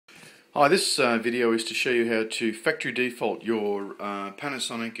Hi, this video is to show you how to factory default your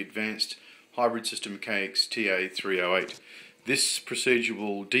Panasonic Advanced Hybrid System Mechanics TA 308. This procedure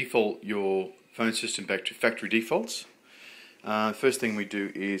will default your phone system back to factory defaults. First thing we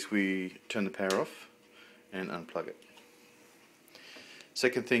do is we turn the power off and unplug it.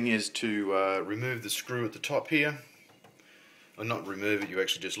 Second thing is to remove the screw at the top here. Or not remove it, you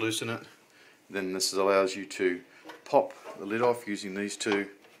actually just loosen it. Then this allows you to pop the lid off using these two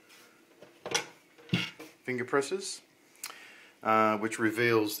finger presses, which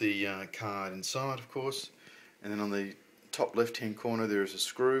reveals the card inside, of course. And then on the top left hand corner there is a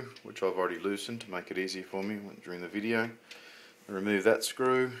screw which I've already loosened to make it easier for me during the video. I remove that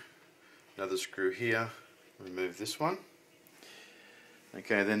screw, another screw here, remove this one.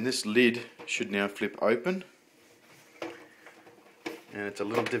 Okay, then this lid should now flip open, and it's a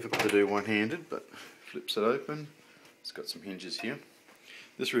little difficult to do one-handed, but flips it open. It's got some hinges here.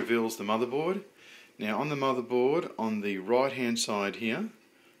 This reveals the motherboard. Now on the motherboard, on the right hand side here,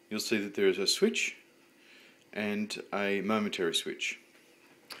 you'll see that there is a switch and a momentary switch.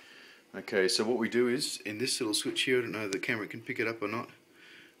 Okay, so what we do is, in this little switch here, I don't know if the camera can pick it up or not,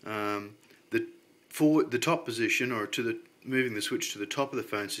 the top position, or moving the switch to the top of the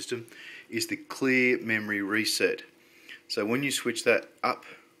phone system, is the clear memory reset. So when you switch that up,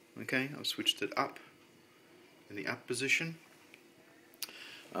 okay, I've switched it up in the up position.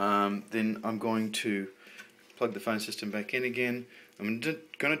 Then I'm going to plug the phone system back in again. I'm going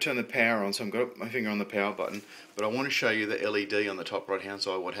to turn the power on, so I've got my finger on the power button, but I want to show you the LED on the top right hand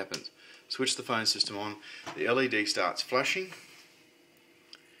side, what happens. Switch the phone system on, the LED starts flashing,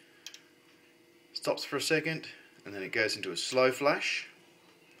 stops for a second, and then it goes into a slow flash.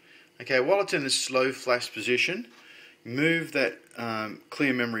 Okay, while it's in this slow flash position, move that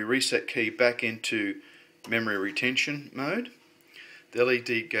clear memory reset key back into memory retention mode. The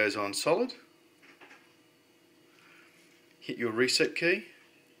LED goes on solid. Hit your reset key.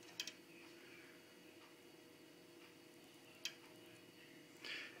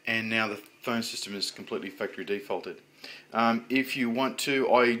 And now the phone system is completely factory defaulted. If you want to,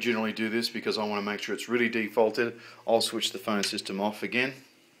 I generally do this because I want to make sure it's really defaulted. I'll switch the phone system off again.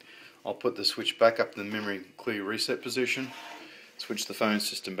 I'll put the switch back up to the memory clear reset position. Switch the phone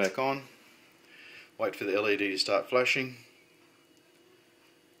system back on. Wait for the LED to start flashing.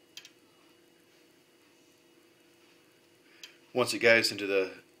 Once it goes into the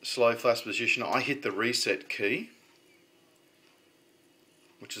slow flash position, I hit the reset key,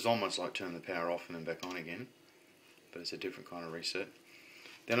 which is almost like turning the power off and then back on again, but it's a different kind of reset.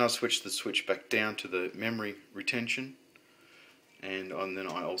 Then I'll switch the switch back down to the memory retention, and then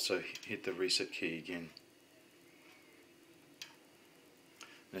I also hit the reset key again.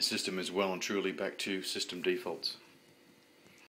 The system is well and truly back to system defaults.